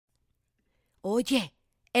Oye,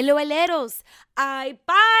 eloeleros, hay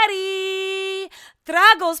party!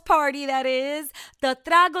 Tragos party, that is. The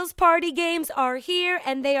Tragos party games are here,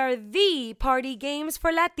 and they are the party games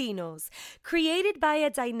for Latinos. Created by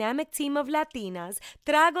a dynamic team of Latinas,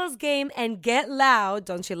 Tragos Game and Get Loud,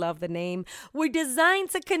 don't you love the name, were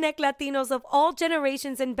designed to connect Latinos of all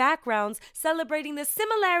generations and backgrounds, celebrating the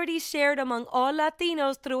similarities shared among all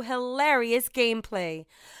Latinos through hilarious gameplay.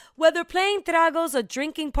 Whether playing Tragos, a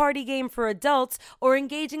drinking party game for adults, or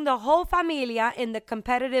engaging the whole familia in the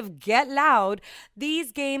competitive Get Loud,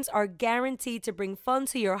 these games are guaranteed to bring fun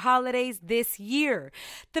to your holidays this year.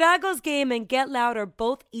 Tragos Game and Get Loud are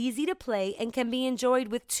both easy to play and can be enjoyed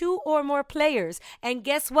with 2 or more players. And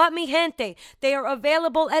guess what, mi gente? They are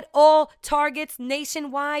available at all Targets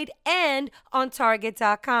nationwide and on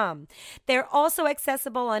Target.com. They're also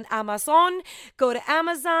accessible on Amazon. Go to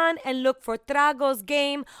Amazon and look for Tragos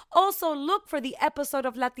Game. Also, look for the episode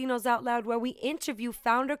of Latinos Out Loud where we interview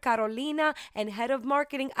founder Carolina and head of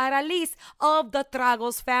marketing Aralis of the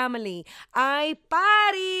Tragos family. ¡Ay,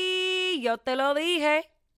 party! Yo te lo dije.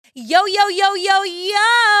 Yo, yo, yo, yo, yo!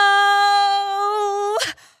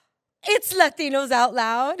 It's Latinos Out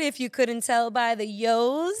Loud, if you couldn't tell by the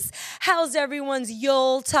yo's. How's everyone's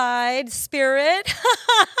Yuletide spirit?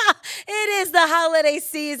 It is the holiday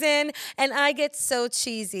season, and I get so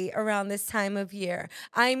cheesy around this time of year.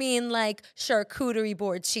 I mean, like charcuterie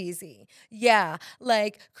board cheesy. Yeah,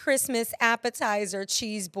 like Christmas appetizer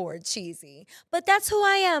cheese board cheesy. But that's who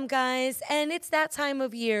I am, guys, and it's that time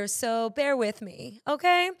of year, so bear with me,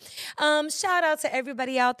 okay? Shout out to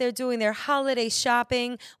everybody out there doing their holiday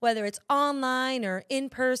shopping, whether it's online or in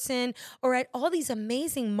person or at all these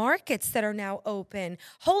amazing markets that are now open.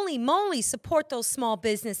 Holy moly, support those small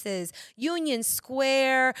businesses. Union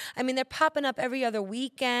Square. I mean, they're popping up every other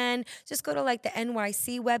weekend. Just go to like the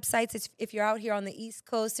NYC websites. If you're out here on the East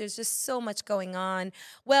Coast, there's just so much going on.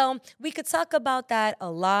 Well, we could talk about that a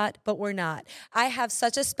lot, but we're not. I have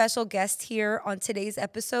such a special guest here on today's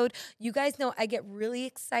episode. You guys know I get really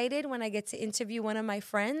excited when I get to interview one of my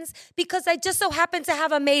friends because I just so happen to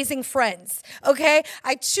have amazing friends, okay?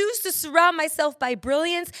 I choose to surround myself by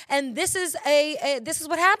brilliance, and this is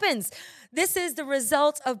what happens. This is the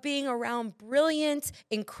result of being around brilliant,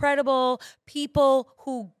 incredible people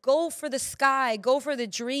who go for the sky, go for the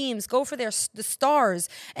dreams, go for the stars,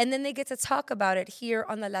 and then they get to talk about it here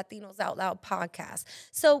on the Latinos Out Loud podcast.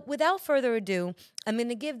 So without further ado, I'm going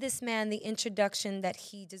to give this man the introduction that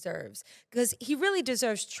he deserves because he really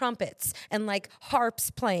deserves trumpets and like harps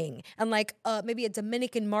playing and like maybe a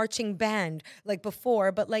Dominican marching band like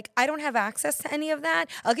before, but like I don't have access to any of that.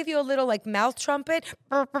 I'll give you a little like mouth trumpet.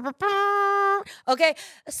 Okay,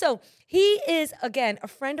 so he is, again, a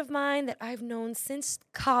friend of mine that I've known since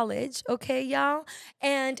college, okay, y'all?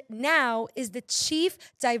 And now is the Chief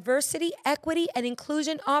Diversity, Equity, and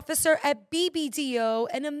Inclusion Officer at BBDO,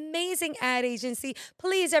 an amazing ad agency.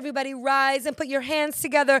 Please, everybody, rise and put your hands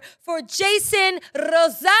together for Jason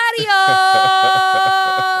Rosario.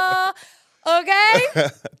 Okay?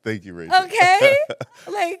 Thank you, Rachel. Okay?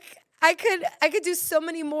 Like... I could do so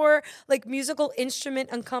many more like musical instrument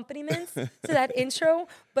accompaniments to that intro,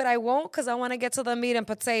 but I won't because I want to get to the meat and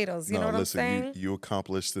potatoes. You know what I'm saying? You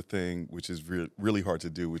accomplished the thing which is really hard to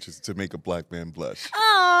do, which is to make a black man blush.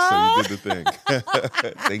 Aww. So you did the thing.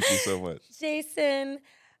 Thank you so much. Jason,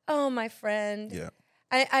 oh, my friend. Yeah.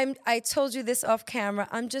 I told you this off camera.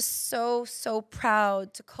 I'm just so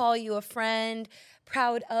proud to call you a friend.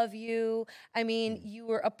 Proud of you. I mean, you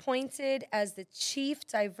were appointed as the Chief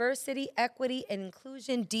Diversity, Equity, and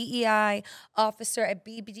Inclusion DEI Officer at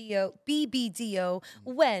BBDO.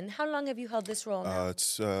 When? How long have you held this role now?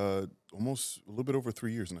 It's almost a little bit over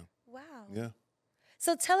 3 years now. Wow. Yeah.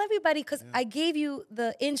 So tell everybody, because I gave you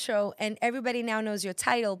the intro and everybody now knows your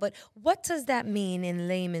title, but what does that mean in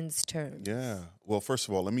layman's terms? Yeah. Well, first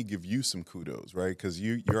of all, let me give you some kudos, right? Because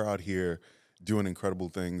you're out here doing incredible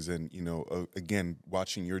things, and again,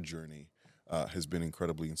 watching your journey has been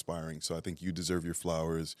incredibly inspiring. So I think you deserve your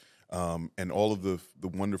flowers, and all of the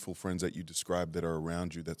wonderful friends that you described that are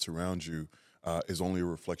around you, that surround you, is only a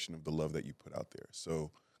reflection of the love that you put out there.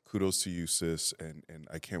 So kudos to you, sis, and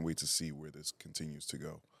I can't wait to see where this continues to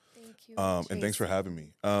go. Thank you, and thanks for having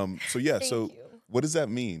me. What does that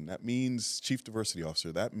mean? That means Chief Diversity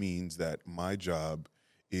Officer. That means that my job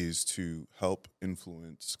is to help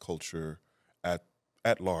influence culture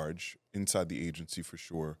at large, inside the agency for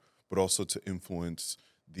sure, but also to influence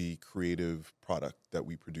the creative product that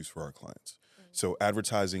we produce for our clients. Mm-hmm. So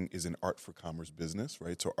advertising is an art for commerce business,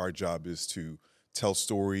 right? So our job is to tell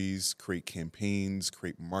stories, create campaigns,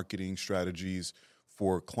 create marketing strategies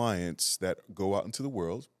for clients that go out into the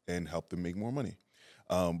world and help them make more money.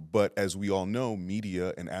 But as we all know,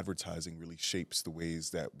 media and advertising really shapes the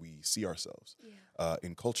ways that we see ourselves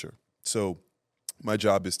in culture. So my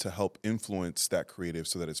job is to help influence that creative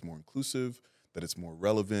so that it's more inclusive, that it's more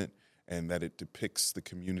relevant, and that it depicts the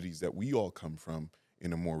communities that we all come from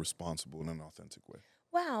in a more responsible and an authentic way.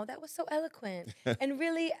 Wow, that was so eloquent and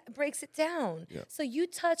really breaks it down. Yeah. So you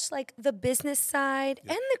touch like the business side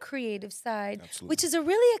and the creative side, Absolutely. which is a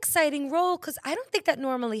really exciting role because I don't think that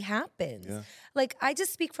normally happens. Yeah. Like I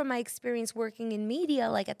just speak from my experience working in media,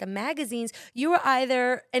 like at the magazines, you were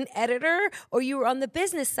either an editor or you were on the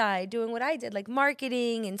business side doing what I did, like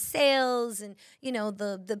marketing and sales and, you know,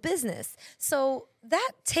 the business. So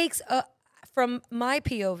that takes from my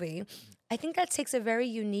POV, I think that takes a very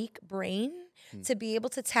unique brain to be able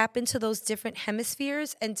to tap into those different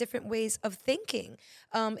hemispheres and different ways of thinking.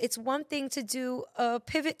 It's one thing to do a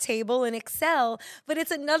pivot table in Excel, but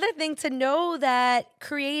it's another thing to know that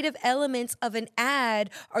creative elements of an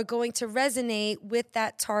ad are going to resonate with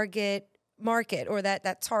that target market or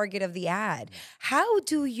that target of the ad. How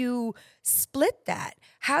do you split that?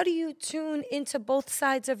 How do you tune into both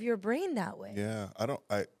sides of your brain that way? Yeah,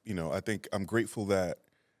 I think I'm grateful that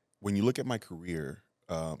when you look at my career,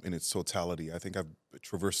 in its totality, I think I've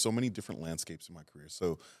traversed so many different landscapes in my career.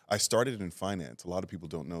 So I started in finance. A lot of people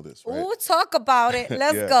don't know this, right? Oh, talk about it.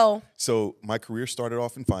 Let's go. So my career started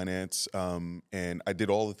off in finance, and I did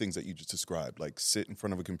all the things that you just described, like sit in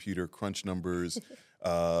front of a computer, crunch numbers,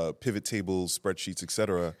 pivot tables, spreadsheets,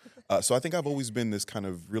 etc. So I think I've always been this kind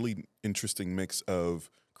of really interesting mix of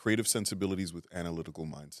creative sensibilities with analytical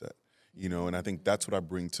mindset, you know, and I think that's what I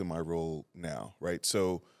bring to my role now, right?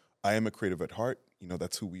 So I am a creative at heart. You know,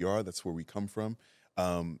 that's who we are. That's where we come from.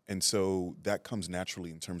 And so that comes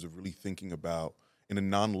naturally in terms of really thinking about, in a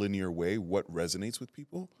non-linear way, what resonates with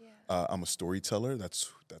people. Yeah. I'm a storyteller.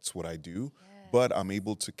 That's what I do. Yeah. But I'm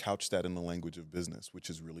able to couch that in the language of business, which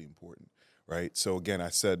is really important, right? So again, I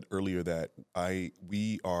said earlier that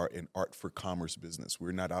we are an art for commerce business.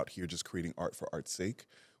 We're not out here just creating art for art's sake.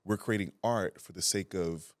 We're creating art for the sake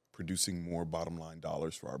of producing more bottom line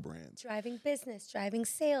dollars for our brands. Driving business, driving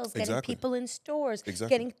sales, getting Exactly. people in stores,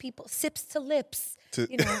 Exactly. getting people sips to lips,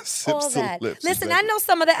 you know, sips all to that. lips, Listen, exactly. I know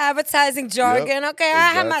some of the advertising jargon. Yep, Okay, I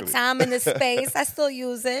have my exactly. time in this space. I still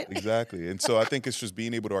use it. Exactly. And so I think it's just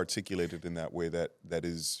being able to articulate it in that way that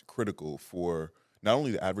is critical for not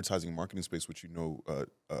only the advertising and marketing space, which you know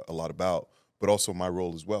a lot about, but also my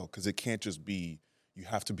role as well. Because it can't just be, you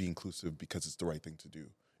have to be inclusive because it's the right thing to do.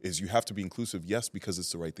 You have to be inclusive, yes, because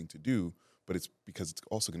it's the right thing to do, but it's because it's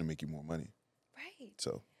also going to make you more money. Right.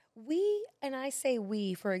 So we, and I say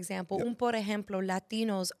we, for example, Yep. por ejemplo,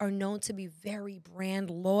 Latinos are known to be very brand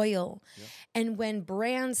loyal. Yep. And when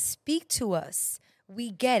brands speak to us, we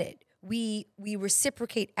get it. We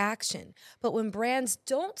reciprocate action. But when brands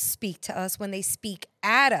don't speak to us, when they speak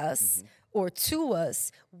at us or to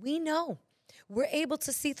us, we know. We're able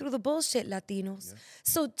to see through the bullshit, Latinos. Yeah.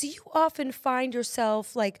 So do you often find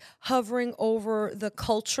yourself like hovering over the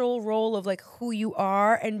cultural role of like who you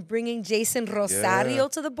are and bringing Jason Rosario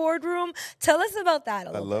to the boardroom? Tell us about that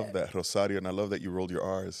a little bit. I love that, Rosario, and I love that you rolled your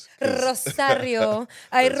R's. Rosario.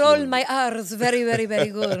 I roll my R's very, very, very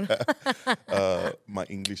good. My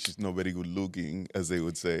English is not very good looking, as they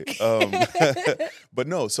would say. But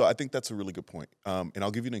no, so I think that's a really good point. And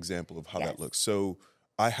I'll give you an example of how that looks. So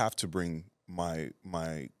I have to bring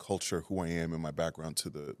my culture, who I am, and my background to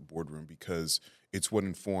the boardroom because it's what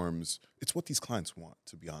informs, it's what these clients want,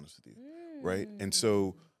 to be honest with you, right? And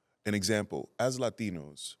so an example, as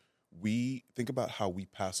Latinos, we think about how we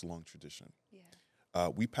pass along tradition. Yeah.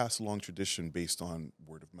 We pass along tradition based on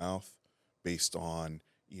word of mouth, based on,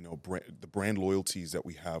 you know, the brand loyalties that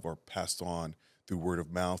we have are passed on through word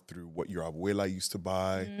of mouth, through what your abuela used to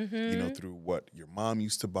buy, you know, through what your mom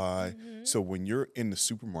used to buy. So when you're in the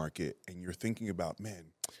supermarket and you're thinking about, man,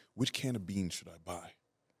 which can of beans should I buy?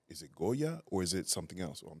 Is it Goya or is it something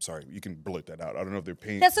else? Oh, I'm sorry, you can blurt that out. I don't know if they're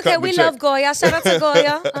paying. That's okay. We love Goya. Shout out to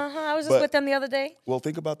Goya. I was just with them the other day. Well,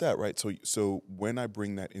 think about that, right? So when I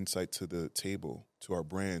bring that insight to the table, to our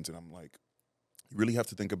brands, and I'm like, you really have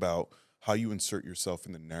to think about how you insert yourself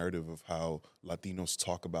in the narrative of how Latinos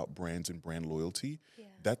talk about brands and brand loyalty. Yeah.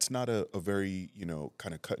 That's not a very, you know,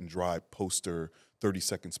 kind of cut and dry poster,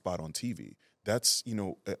 30-second spot on TV. That's, you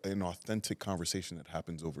know, an authentic conversation that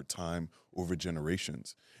happens over time, over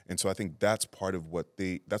generations. And so I think that's part of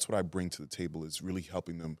that's what I bring to the table, is really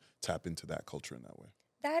helping them tap into that culture in that way.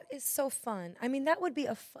 That is so fun. I mean, that would be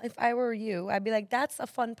if I were you, I'd be like, that's a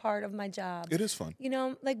fun part of my job. It is fun. You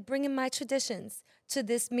know, like bringing my traditions to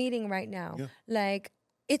this meeting right now. Yeah. Like,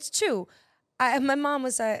 it's true. my mom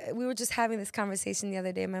was, we were just having this conversation the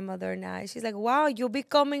other day, my mother and I. She's like, wow, you're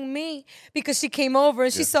becoming me. Because she came over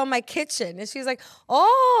and she saw my kitchen. And she was like,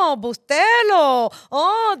 oh, bustelo.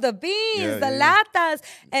 Oh, the beans, the latas.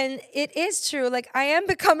 And it is true. Like, I am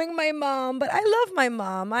becoming my mom, but I love my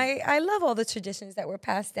mom. I love all the traditions that were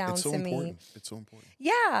passed down to me. It's so important.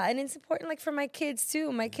 Yeah, and it's important, like, for my kids,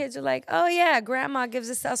 too. My kids are like, oh, yeah, grandma gives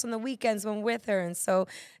us house on the weekends when we're with her. And so,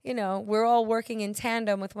 you know, we're all working in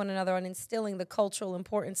tandem with one another on instilling the cultural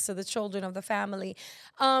importance to the children of the family.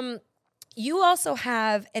 You also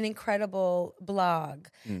have an incredible blog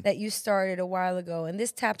that you started a while ago, and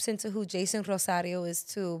this taps into who Jason Rosario is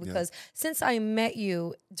too, because since I met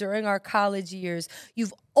you during our college years,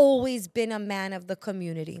 you've always been a man of the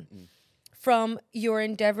community. From your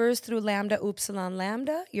endeavors through Lambda Upsilon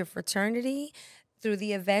Lambda, your fraternity, through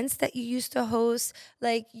the events that you used to host,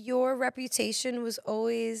 like, your reputation was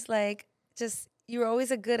always like, just, you were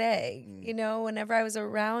always a good egg, you know, whenever I was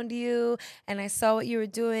around you and I saw what you were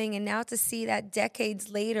doing, and now to see that decades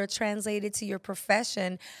later translated to your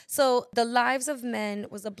profession. So The Lives of Men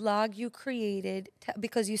was a blog you created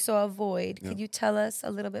because you saw a void. Could you tell us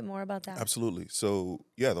a little bit more about that? Absolutely. So,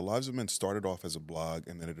 yeah, The Lives of Men started off as a blog,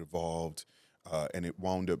 and then it evolved, and it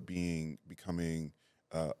wound up becoming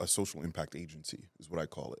a social impact agency, is what I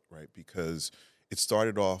call it, right? Because it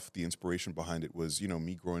started off, the inspiration behind it was, you know,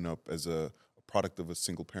 me growing up as a product of a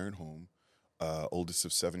single parent home, oldest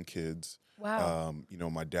of 7 kids. Wow. You know,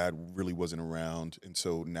 my dad really wasn't around. And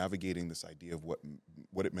so navigating this idea of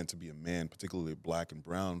what it meant to be a man, particularly a black and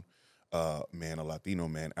brown man, a Latino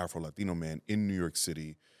man, Afro-Latino man in New York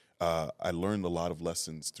City, I learned a lot of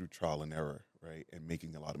lessons through trial and error, right? And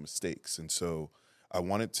making a lot of mistakes. And so I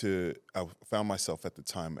found myself at that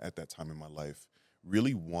time in my life,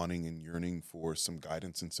 really wanting and yearning for some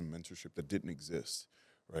guidance and some mentorship that didn't exist,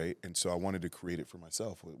 right? And so I wanted to create it for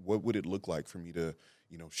myself. What would it look like for me to,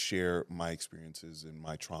 you know, share my experiences and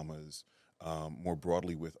my traumas more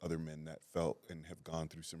broadly with other men that felt and have gone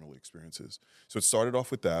through similar experiences? So it started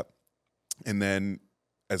off with that. And then,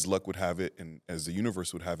 as luck would have it, and as the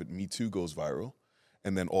universe would have it, Me Too goes viral.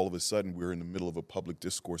 And then all of a sudden, we're in the middle of a public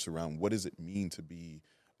discourse around what does it mean to be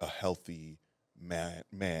a healthy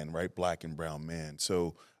man, right? Black and brown man.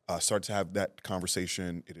 So started to have that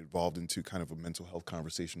conversation. It evolved into kind of a mental health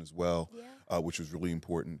conversation as well, which was really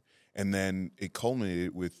important. And then it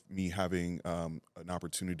culminated with me having an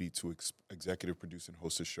opportunity to executive produce and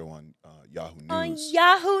host a show on Yahoo News. On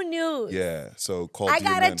Yahoo News. Yeah. So called I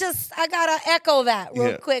gotta echo that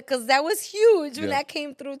real quick, because that was huge when that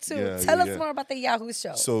came through too. Tell us more about the Yahoo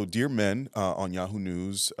show. So Dear Men on Yahoo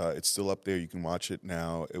News, it's still up there. You can watch it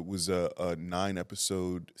now. It was a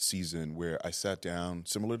 9-episode season where I sat down,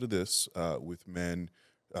 similar to this, with men,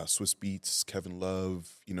 Swiss Beats, Kevin Love,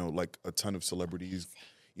 you know, like a ton of celebrities.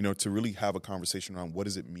 You know, to really have a conversation around what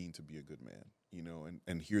does it mean to be a good man, you know,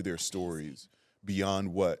 and hear their stories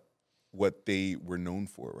beyond what they were known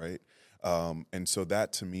for, right? And so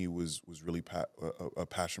that to me was really a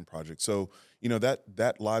passion project. So, you know,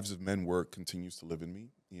 that Lives of Men work continues to live in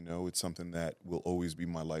me. You know, it's something that will always be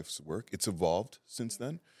my life's work. It's evolved since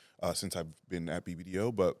then, since I've been at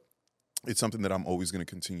BBDO, but it's something that I'm always going to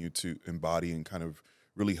continue to embody and kind of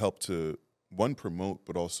really help to, one, promote,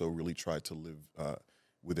 but also really try to live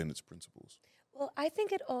within its principles. Well, I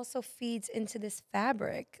think it also feeds into this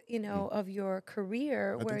fabric, you know, of your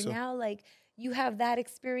career, where now, like, you have that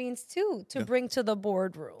experience too to bring to the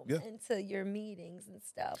boardroom and to your meetings and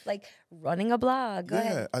stuff, like running a blog. Go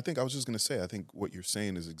ahead. I think I was just going to say, I think what you're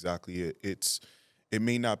saying is exactly it. It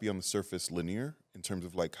may not be on the surface linear in terms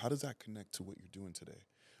of like, how does that connect to what you're doing today?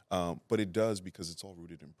 But it does, because it's all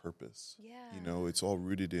rooted in purpose. Yeah. You know, it's all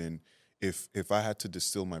rooted in, if I had to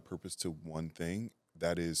distill my purpose to one thing,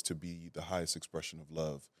 that is to be the highest expression of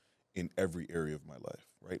love in every area of my life,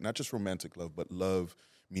 right? Not just romantic love, but love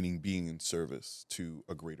meaning being in service to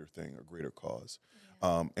a greater thing, a greater cause.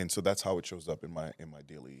 And so that's how it shows up in my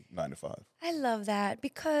daily 9 to 5. I love that,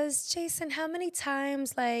 because Jason, how many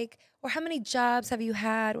times, like, or how many jobs have you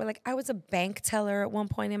had where, like, I was a bank teller at one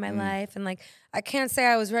point in my life, and, like, I can't say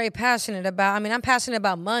I was very passionate about, I mean, I'm passionate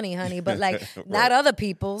about money, honey, but, like, not other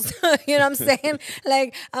people's, you know what I'm saying?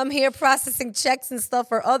 Like, I'm here processing checks and stuff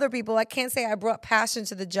for other people. I can't say I brought passion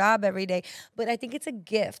to the job every day, but I think it's a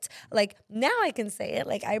gift. Like, now I can say it,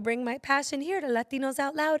 like, I bring my passion here to Latinos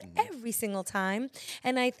Out Loud every single time,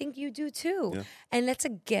 and I think you do too. Yeah. And that's a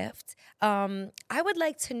gift. I would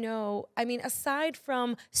like to know, I mean, aside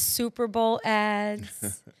from Super Bowl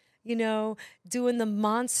ads, you know, doing the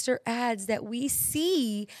monster ads that we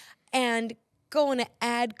see, and going to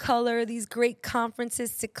Ad Color, these great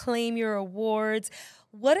conferences to claim your awards.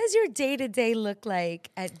 What does your day-to-day look like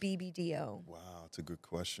at BBDO? Wow, it's a good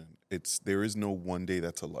question. There is no one day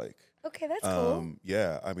that's alike. Okay, that's cool.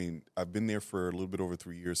 Yeah, I mean, I've been there for a little bit over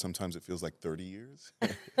 3 years. Sometimes it feels like 30 years,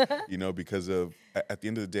 because at the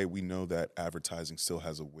end of the day, we know that advertising still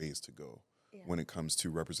has a ways to go when it comes to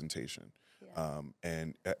representation.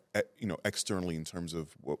 And externally in terms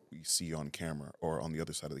of what we see on camera or on the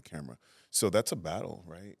other side of the camera. So that's a battle,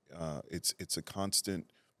 right? It's a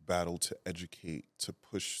constant battle to educate, to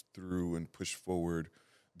push through and push forward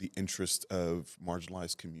the interest of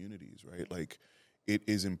marginalized communities, right? Like, it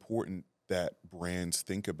is important that brands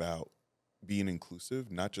think about being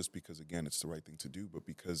inclusive, not just because, again, it's the right thing to do, but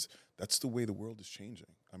because that's the way the world is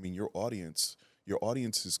changing. I mean, your audience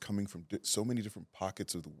is coming from so many different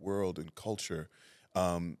pockets of the world and culture.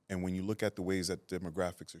 And when you look at the ways that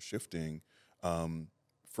demographics are shifting,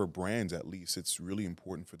 for brands at least, it's really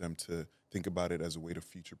important for them to think about it as a way to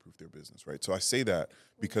future-proof their business, right? So I say that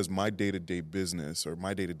because my day-to-day business or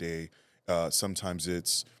my day-to-day, sometimes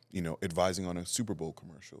it's, advising on a Super Bowl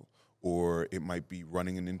commercial, or it might be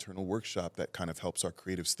running an internal workshop that kind of helps our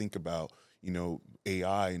creatives think about,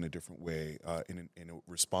 AI in a different way, in a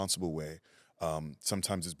responsible way.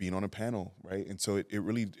 Sometimes it's being on a panel, right? And so it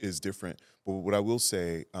really is different. But what I will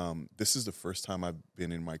say, this is the first time I've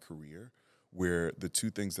been in my career where the two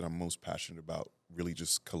things that I'm most passionate about really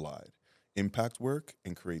just collide: impact work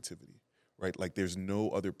and creativity, right? Like, there's no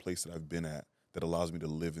other place that I've been at that allows me to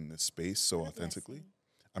live in this space so authentically.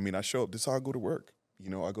 I mean, I show up, this is how I go to work.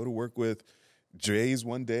 I go to work with J's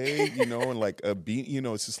one day, and like a beat,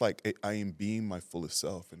 it's just like I am being my fullest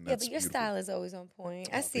self. And that's but your beautiful. Style is always on point.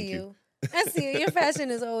 I see thank you. I see you. Your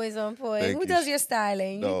fashion is always on point. Thank Who you. does your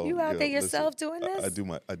styling? No, you out there listen, yourself doing this? I do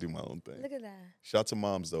my own thing. Look at that. Shout out to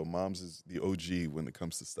moms though. Moms is the OG when it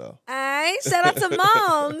comes to style. All right. Shout out to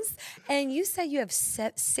moms. And you said you have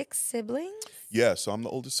 6 siblings? Yeah, so I'm the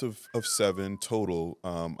oldest of 7 total.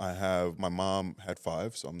 My mom had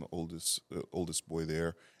 5, so I'm the oldest boy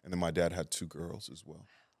there, and then my dad had 2 girls as well.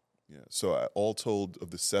 Yeah, so all told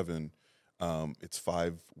of the 7, it's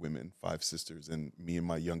 5 women, 5 sisters, and me and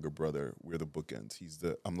my younger brother, we're the bookends.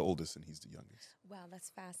 I'm the oldest and he's the youngest. Wow, that's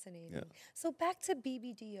fascinating. Yeah. So back to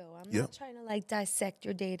BBDO. I'm not trying to dissect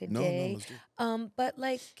your day to day. No, let's do. But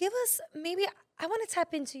give us, maybe I want to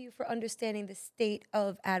tap into you for understanding the state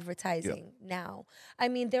of advertising now. I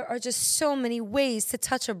mean, there are just so many ways to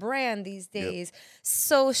touch a brand these days.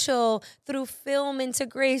 Social, through film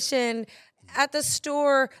integration, at the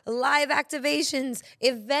store, live activations,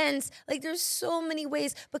 events. There's so many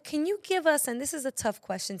ways. But can you give us, and this is a tough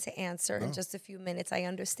question to answer in just a few minutes. I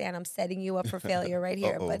understand I'm setting you up for failure right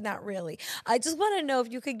here, but not really. I just want to know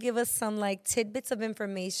if you could give us some tidbits of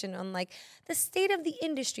information on the state of the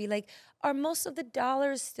industry. Are most of the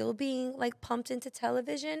dollars still being pumped into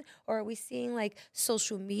television, or are we seeing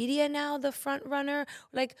social media now the front runner?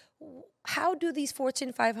 How do these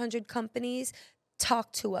Fortune 500 companies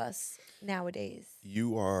talk to us nowadays?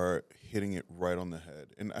 You are hitting it right on the head.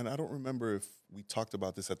 And I don't remember if we talked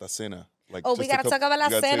about this at La Cena. We got to talk about La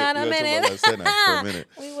Cena in a minute. For a minute.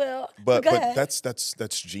 We will. But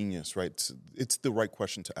that's genius, right? It's the right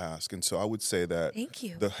question to ask. And so I would say that Thank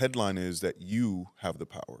you. The headline is that you have the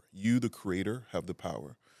power. You, the creator, have the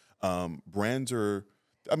power. Brands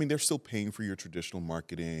they're still paying for your traditional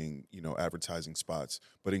marketing, advertising spots.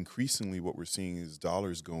 But increasingly what we're seeing is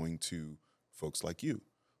dollars going to folks like you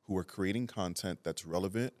who are creating content that's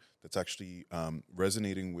relevant, that's actually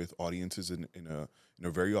resonating with audiences in a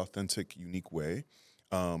very authentic, unique way.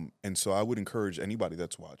 And so I would encourage anybody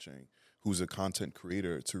that's watching who's a content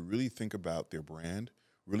creator to really think about their brand,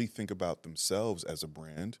 really think about themselves as a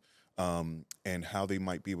brand, and how they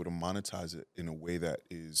might be able to monetize it in a way that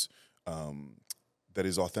is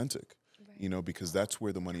authentic, right. Because that's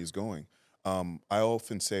where the money is going. I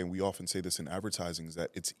often say, and we often say this in advertising, is that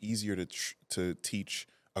it's easier to teach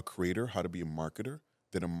a creator how to be a marketer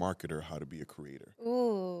than a marketer how to be a creator.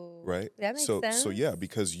 Ooh, right? That makes sense. So yeah,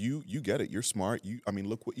 because you get it. You're smart.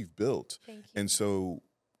 Look what you've built. Thank you. And so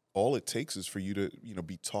all it takes is for you to,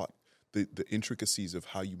 be taught the intricacies of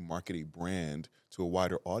how you market a brand to a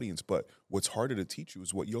wider audience. But what's harder to teach you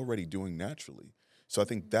is what you're already doing naturally. So I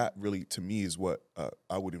think that really, to me, is what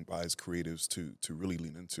I would advise creatives to really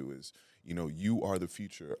lean into is, you are the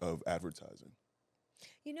future of advertising.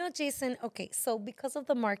 Jason, okay, so because of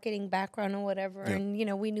the marketing background or whatever, and,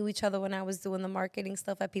 we knew each other when I was doing the marketing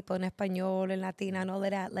stuff at People en Español and Latina and all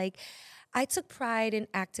of that, I took pride in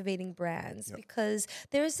activating brands because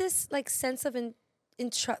there's this, sense of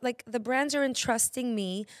like the brands are entrusting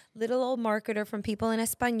me, little old marketer from People in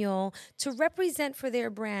Espanol, to represent for their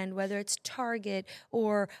brand, whether it's Target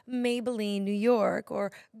or Maybelline New York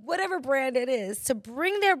or whatever brand it is, to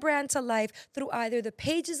bring their brand to life through either the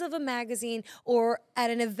pages of a magazine or at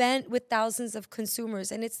an event with thousands of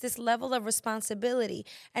consumers. And it's this level of responsibility.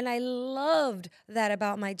 And I loved that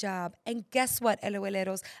about my job. And guess what,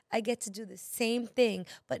 LOLeros? I get to do the same thing,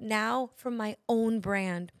 but now for my own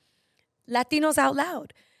brand. Latinos Out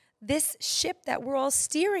Loud, this ship that we're all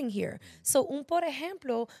steering here. So, por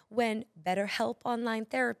ejemplo, when BetterHelp Online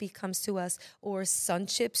Therapy comes to us, or Sun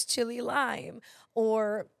Chips Chili Lime,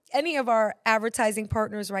 or any of our advertising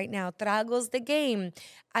partners right now, Tragos the Game,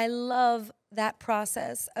 I love that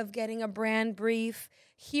process of getting a brand brief.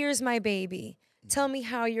 Here's my baby. Tell me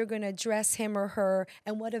how you're going to dress him or her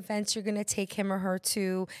and what events you're going to take him or her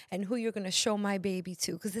to and who you're going to show my baby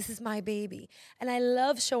to, because this is my baby. And I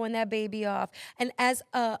love showing that baby off. And as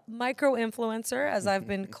a micro-influencer, as I've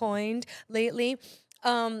been coined lately,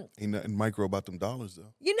 ain't nothing micro about them dollars,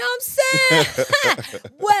 though. you know what I'm saying?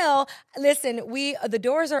 Well, listen, the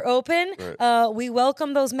doors are open. Right. We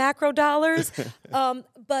welcome those macro dollars.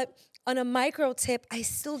 But on a micro tip, I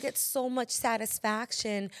still get so much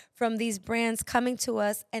satisfaction from these brands coming to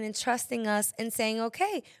us and entrusting us and saying,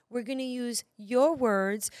 okay, we're going to use your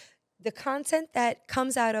words, the content that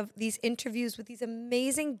comes out of these interviews with these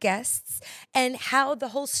amazing guests, and how the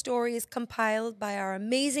whole story is compiled by our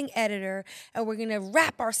amazing editor, and we're going to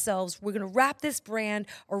we're going to wrap this brand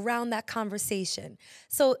around that conversation.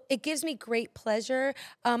 So it gives me great pleasure.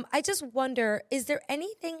 I just wonder, is there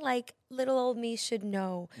anything like little old me should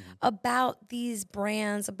know about these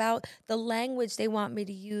brands, about the language they want me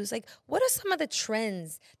to use? Like, what are some of the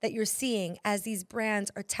trends that you're seeing as these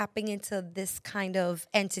brands are tapping into this kind of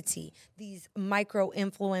entity, these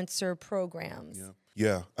micro-influencer programs?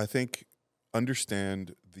 Yeah, I think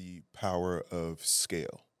understand the power of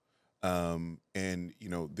scale. And, you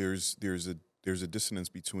know, there's a dissonance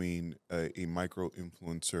between a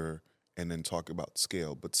micro-influencer and then talk about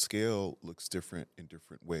scale. But scale looks different in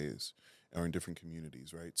different ways or in different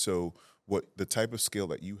communities, right? So what the type of scale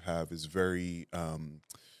that you have is very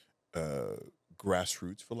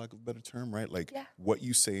grassroots, for lack of a better term, right? Like what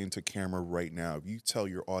you say into camera right now, if you tell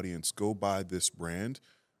your audience, go buy this brand,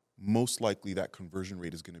 most likely that conversion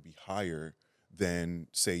rate is going to be higher than,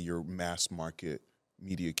 say, your mass market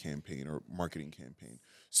media campaign or marketing campaign.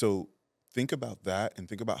 So think about that and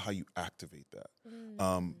think about how you activate that.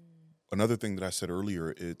 Another thing that I said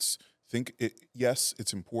earlier, yes,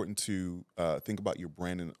 it's important to think about your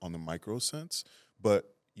brand on the micro sense,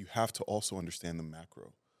 but you have to also understand the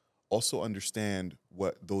macro. Also understand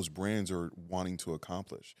what those brands are wanting to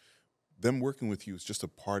accomplish. Them working with you is just a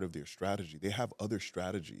part of their strategy. They have other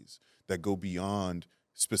strategies that go beyond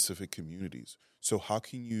specific communities. So how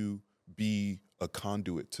can you be a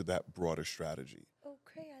conduit to that broader strategy?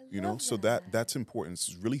 Okay, I love that. So that's important.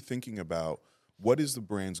 It's really thinking about what is the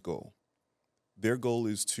brand's goal. Their goal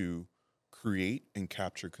is to create and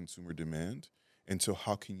capture consumer demand. And so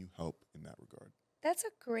how can you help in that regard? That's a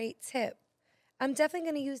great tip. I'm definitely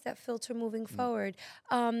going to use that filter moving forward.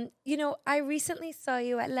 You know, I recently saw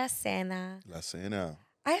you at La Cena. La Cena.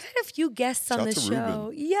 I've had a few guests on the show.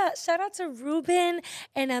 Ruben. Yeah, shout out to Ruben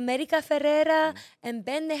and America Ferrera and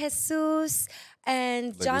Ben de Jesus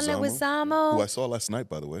and John Leguizamo. Who I saw last night,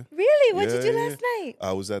 by the way. Really? What did you do last night?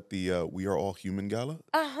 I was at the We Are All Human Gala.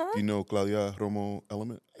 Do you know Claudia Romo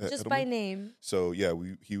Element? Just by name. So, yeah,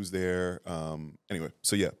 he was there. Anyway,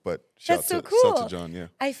 so, yeah, but That's so cool. shout out to John, yeah.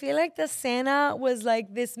 I feel like the Santa was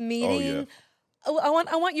like this meeting. Oh, yeah.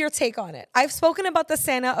 I want your take on it. I've spoken about the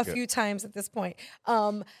Santa a few times at this point.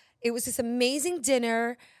 It was this amazing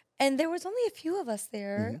dinner, and there was only a few of us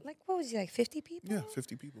there. Like, what was it, like 50 people? Yeah,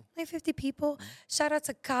 50 people. Like 50 people. Shout out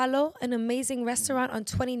to Calo, an amazing restaurant on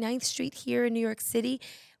 29th Street here in New York City.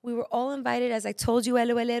 We were all invited, as I told you,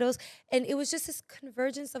 LOLeros, and it was just this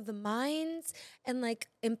convergence of the minds and like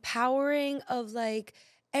empowering of like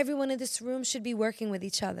everyone in this room should be working with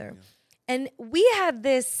each other. Yeah. And we had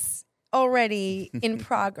this already in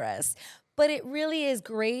progress, but it really is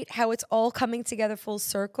great how it's all coming together full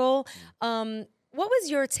circle. What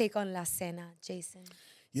was your take on La Cena, Jason?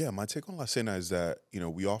 Yeah, my take on La Cena is that, you know,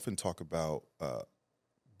 we often talk about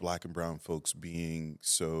Black and brown folks being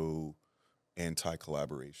so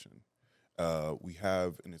anti-collaboration. We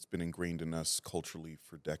have, and it's been ingrained in us culturally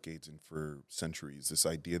for decades and for centuries, this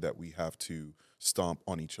idea that we have to stomp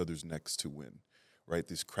on each other's necks to win, right?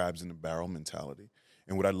 This crabs in the barrel mentality.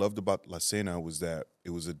 And what I loved about La Cena was that it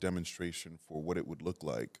was a demonstration for what it would look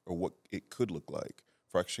like or what it could look like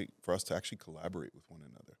for us to actually collaborate with one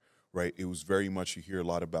another, right? It was very much, you hear a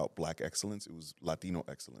lot about Black excellence. It was Latino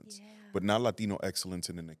excellence, Yeah. but not Latino excellence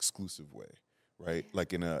in an exclusive way, right?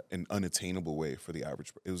 Like in an unattainable way for the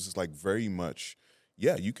average. It was just like very much,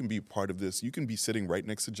 yeah, you can be part of this. You can be sitting right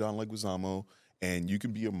next to John Leguizamo, and you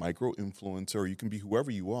can be a micro influencer, or you can be whoever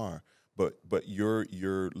you are. But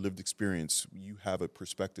your lived experience, you have a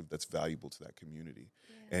perspective that's valuable to that community.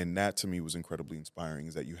 Yeah. And that to me was incredibly inspiring,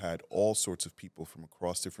 is that you had all sorts of people from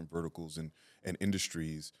across different verticals and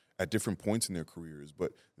industries at different points in their careers,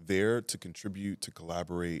 but there to contribute, to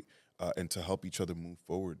collaborate, and to help each other move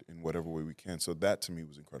forward in whatever way we can. So that to me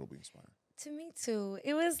was incredibly inspiring. To me too.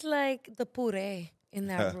 It was like the puree in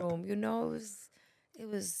that room. You know, it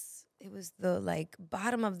was the like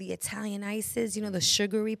bottom of the Italian ices, you know, the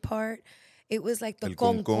sugary part. It was like the El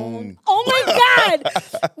con. con. Oh my God!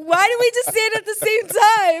 Why did we just say it at the same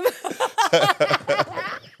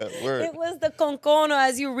time? Word. It was the con, or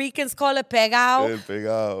as you Ricans call it, pegao.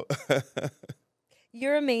 Pegao.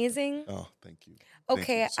 You're amazing. Oh, thank you.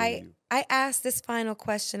 Okay, Thank you. I asked this final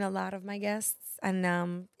question a lot of my guests,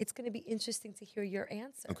 and it's going to be interesting to hear your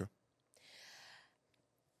answer. Okay.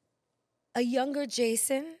 A younger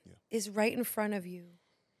Jason is right in front of you.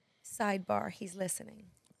 Sidebar, he's listening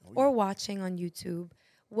or watching on YouTube.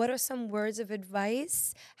 What are some words of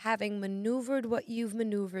advice, having maneuvered what you've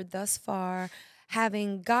maneuvered thus far,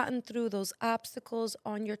 having gotten through those obstacles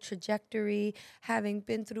on your trajectory, having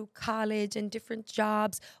been through college and different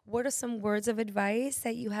jobs? What are some words of advice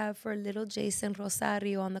that you have for little Jason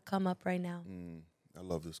Rosario on the come up right now? I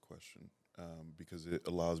love this question because it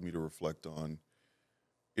allows me to reflect on,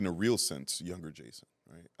 in a real sense, younger Jason,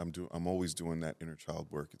 right? I'm always doing that inner child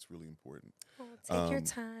work. It's really important. Oh, take your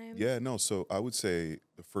time. Yeah, no, so I would say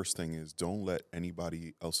the first thing is, don't let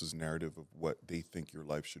anybody else's narrative of what they think your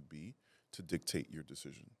life should be to dictate your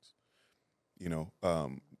decisions. You know,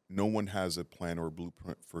 no one has a plan or a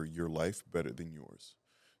blueprint for your life better than yours.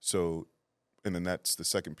 So, and then that's the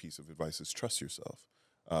second piece of advice, is trust yourself.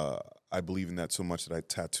 I believe in that so much that I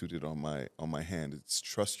tattooed it on my hand. It's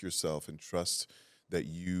trust yourself and trust that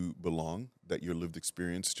you belong, that your lived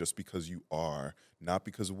experience, just because you are, not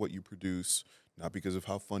because of what you produce, not because of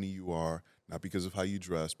how funny you are, not because of how you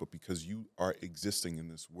dress, but because you are existing in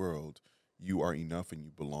this world, you are enough and you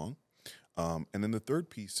belong. And then the third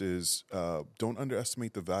piece is, don't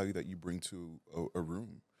underestimate the value that you bring to a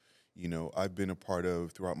room. You know, I've been a part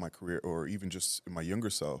of, throughout my career, or even just in my younger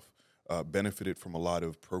self, benefited from a lot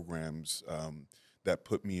of programs that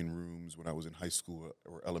put me in rooms when I was in high school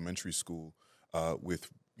or elementary school, with,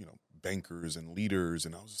 you know, bankers and leaders.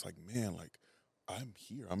 And I was just like, man, like, I'm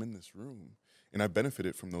here, I'm in this room. And I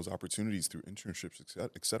benefited from those opportunities through internships,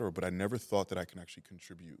 et cetera, but I never thought that I can actually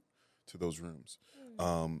contribute to those rooms.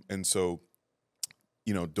 And so,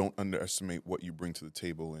 you know, don't underestimate what you bring to the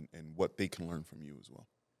table and what they can learn from you as well.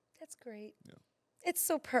 That's great. Yeah. It's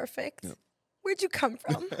so perfect. Yeah. Where'd you come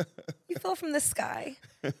from? You fell from the sky,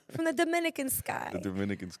 from the Dominican sky. The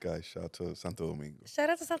Dominican sky. Shout out to Santo Domingo.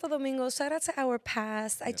 Shout out to Santo Domingo. Shout out to our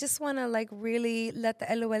past. I just want to like really let the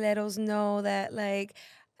Eloeleros know that like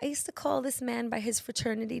I used to call this man by his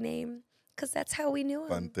fraternity name because that's how we knew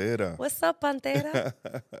him. Pantera. What's up, Pantera?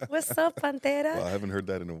 What's up, Pantera? Well, I haven't heard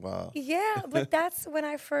that in a while. Yeah, but that's when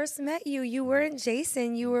I first met you. You weren't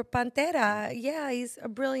Jason. You were Pantera. Yeah, he's a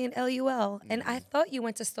brilliant LUL. And I thought you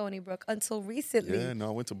went to Stony Brook until recently. Yeah, no,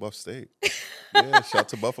 I went to Buff State. Yeah, shout out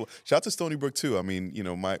to Buffalo. Shout out to Stony Brook, too. I mean, you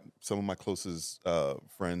know, some of my closest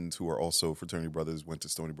friends who are also fraternity brothers went to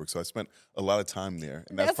Stony Brook. So I spent a lot of time there.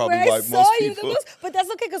 And that's probably where why I most saw you people... the most. But that's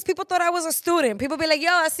okay because people thought I was a student. People be like, yo,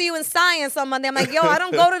 I see you in science on Monday. I'm like, yo, I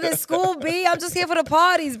don't go to this school, B. I'm just here for the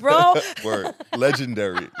parties, bro. Word.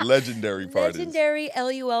 Legendary parties. Legendary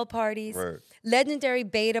LUL parties. Word. Legendary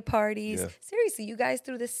beta parties. Yeah. Seriously, you guys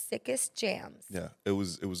threw the sickest jams. Yeah, it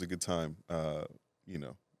was a good time. You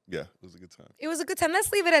know, yeah, it was a good time. It was a good time. Let's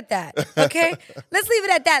leave it at that, okay? Let's leave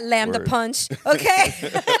it at that, Lambda Word. Punch, okay?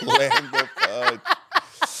 Lambda Punch.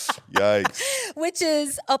 Yikes. Which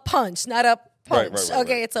is a punch, not a punch. Right,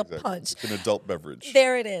 Okay, it's a exactly. punch. It's an adult beverage.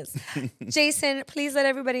 There it is. Jason, please let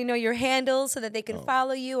everybody know your handles so that they can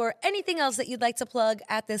follow you or anything else that you'd like to plug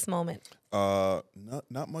at this moment.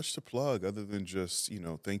 Not much to plug other than just, you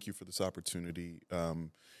know, thank you for this opportunity.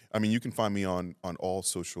 I mean, you can find me on all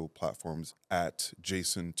social platforms at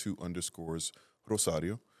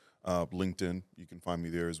Jason2_Rosario. LinkedIn, you can find me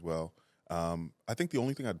there as well. I think the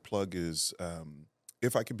only thing I'd plug is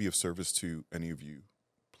if I could be of service to any of you,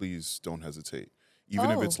 please don't hesitate. Even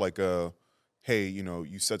if it's like hey, you know,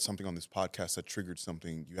 you said something on this podcast that triggered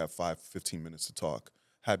something, you have 15 minutes to talk.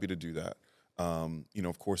 Happy to do that. You know,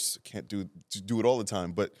 of course, can't do it all the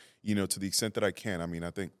time, but, you know, to the extent that I can, I mean, I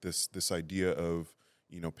think this idea of,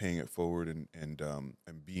 paying it forward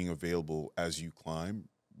and being available as you climb,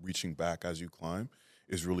 reaching back as you climb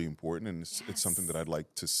is really important. And it's something that I'd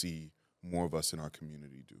like to see more of us in our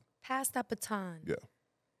community do. Pass that baton. Yeah.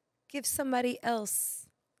 Give somebody else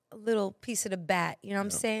a little piece of the bat. You know what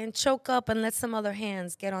I'm saying? Choke up and let some other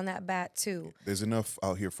hands get on that bat too. There's enough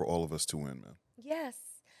out here for all of us to win, man. Yes.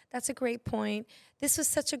 That's a great point. This was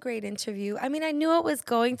such a great interview. I mean, I knew it was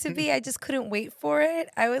going to be. I just couldn't wait for it.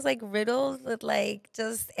 I was like riddled with like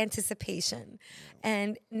just anticipation.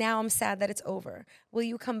 And now I'm sad that it's over. Will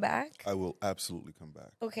you come back? I will absolutely come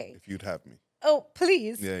back. Okay. If you'd have me. Oh,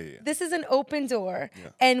 please. Yeah. This is an open door. Yeah.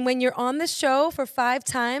 And when you're on the show for 5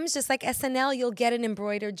 times, just like SNL, you'll get an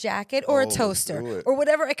embroidered jacket or a toaster or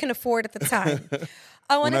whatever I can afford at the time.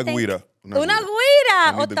 I want to thank una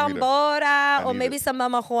guira or tambora or maybe some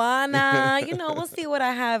mama juana. We'll see what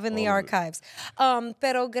I have in the archives.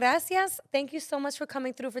 Pero gracias. Thank you so much for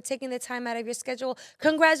coming through, for taking the time out of your schedule.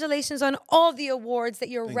 Congratulations on all the awards that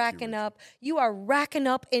you're racking up. You are racking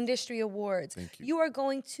up industry awards. Thank you. You are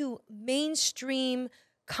going to mainstream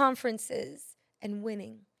conferences and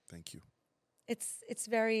winning. Thank you. It's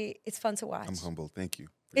fun to watch. I'm humble. Thank you.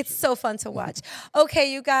 It's so fun to watch. Okay,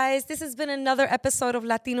 you guys, this has been another episode of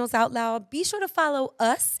Latinos Out Loud. Be sure to follow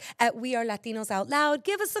us at We Are Latinos Out Loud.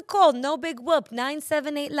 Give us a call. No big whoop.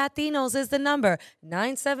 978 Latinos is the number.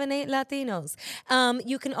 978 Latinos.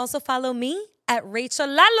 You can also follow me at Rachel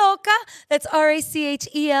La Loca. That's Rachel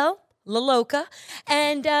La Loca.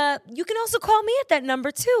 And you can also call me at that number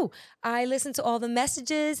too. I listen to all the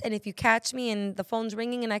messages, and if you catch me and the phone's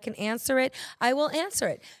ringing and I can answer it, I will answer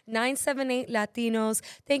it. 978 Latinos.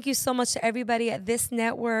 Thank you so much to everybody at this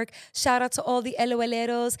network. Shout out to all the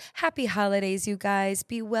LOLeros. Happy holidays, you guys.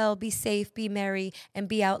 Be well, be safe, be merry, and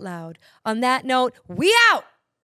be out loud. On that note, we out!